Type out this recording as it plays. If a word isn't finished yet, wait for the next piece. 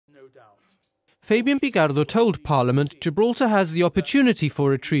Fabian Picardo told Parliament Gibraltar has the opportunity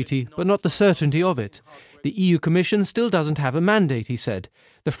for a treaty, but not the certainty of it. The EU Commission still doesn't have a mandate, he said.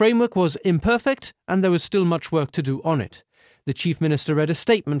 The framework was imperfect and there was still much work to do on it. The Chief Minister read a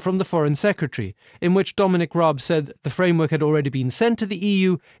statement from the Foreign Secretary, in which Dominic Raab said the framework had already been sent to the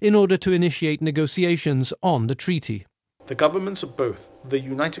EU in order to initiate negotiations on the treaty. The governments of both the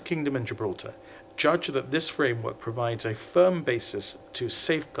United Kingdom and Gibraltar judge that this framework provides a firm basis to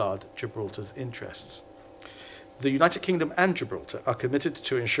safeguard Gibraltar's interests. The United Kingdom and Gibraltar are committed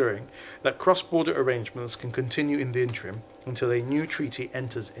to ensuring that cross-border arrangements can continue in the interim until a new treaty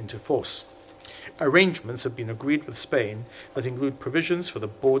enters into force. Arrangements have been agreed with Spain that include provisions for the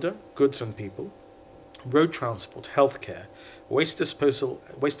border, goods and people, road transport, healthcare, waste disposal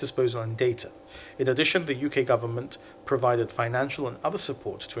and data. In addition, the UK government provided financial and other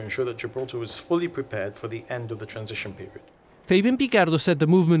support to ensure that Gibraltar was fully prepared for the end of the transition period. Fabian Picardo said the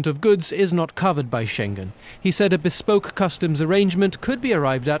movement of goods is not covered by Schengen. He said a bespoke customs arrangement could be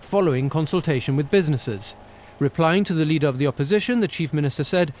arrived at following consultation with businesses. Replying to the leader of the opposition, the Chief Minister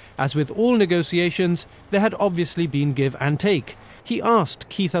said, as with all negotiations, there had obviously been give and take. He asked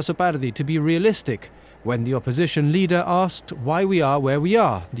Keith Asopardi to be realistic when the opposition leader asked why we are where we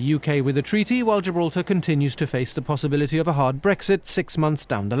are, the UK with a treaty while Gibraltar continues to face the possibility of a hard Brexit 6 months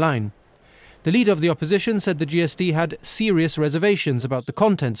down the line. The leader of the opposition said the GSD had serious reservations about the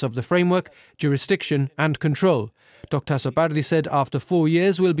contents of the framework, jurisdiction and control. Dr. Asopardi said after 4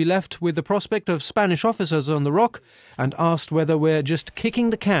 years we'll be left with the prospect of Spanish officers on the rock and asked whether we're just kicking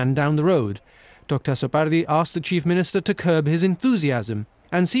the can down the road. Dr. Asopardi asked the Chief Minister to curb his enthusiasm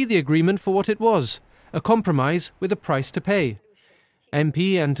and see the agreement for what it was, a compromise with a price to pay.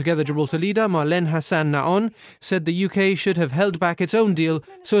 MP and Together Gibraltar leader Marlene Hassan Naon said the UK should have held back its own deal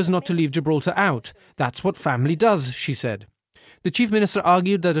so as not to leave Gibraltar out. That's what family does, she said. The Chief Minister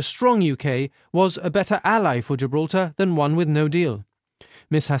argued that a strong UK was a better ally for Gibraltar than one with no deal.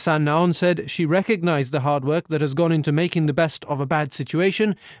 Ms Hassan Naon said she recognised the hard work that has gone into making the best of a bad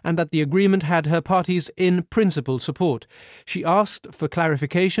situation and that the agreement had her party's in-principle support. She asked for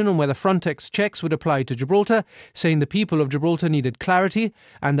clarification on whether Frontex checks would apply to Gibraltar, saying the people of Gibraltar needed clarity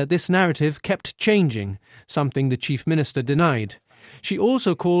and that this narrative kept changing, something the Chief Minister denied. She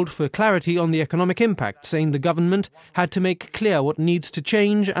also called for clarity on the economic impact, saying the government had to make clear what needs to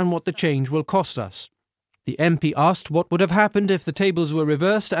change and what the change will cost us. The MP asked what would have happened if the tables were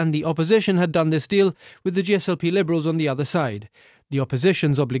reversed and the opposition had done this deal with the GSLP Liberals on the other side. The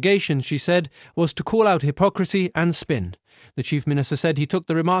opposition's obligation, she said, was to call out hypocrisy and spin. The Chief Minister said he took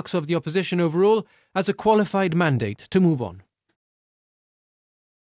the remarks of the opposition overall as a qualified mandate to move on.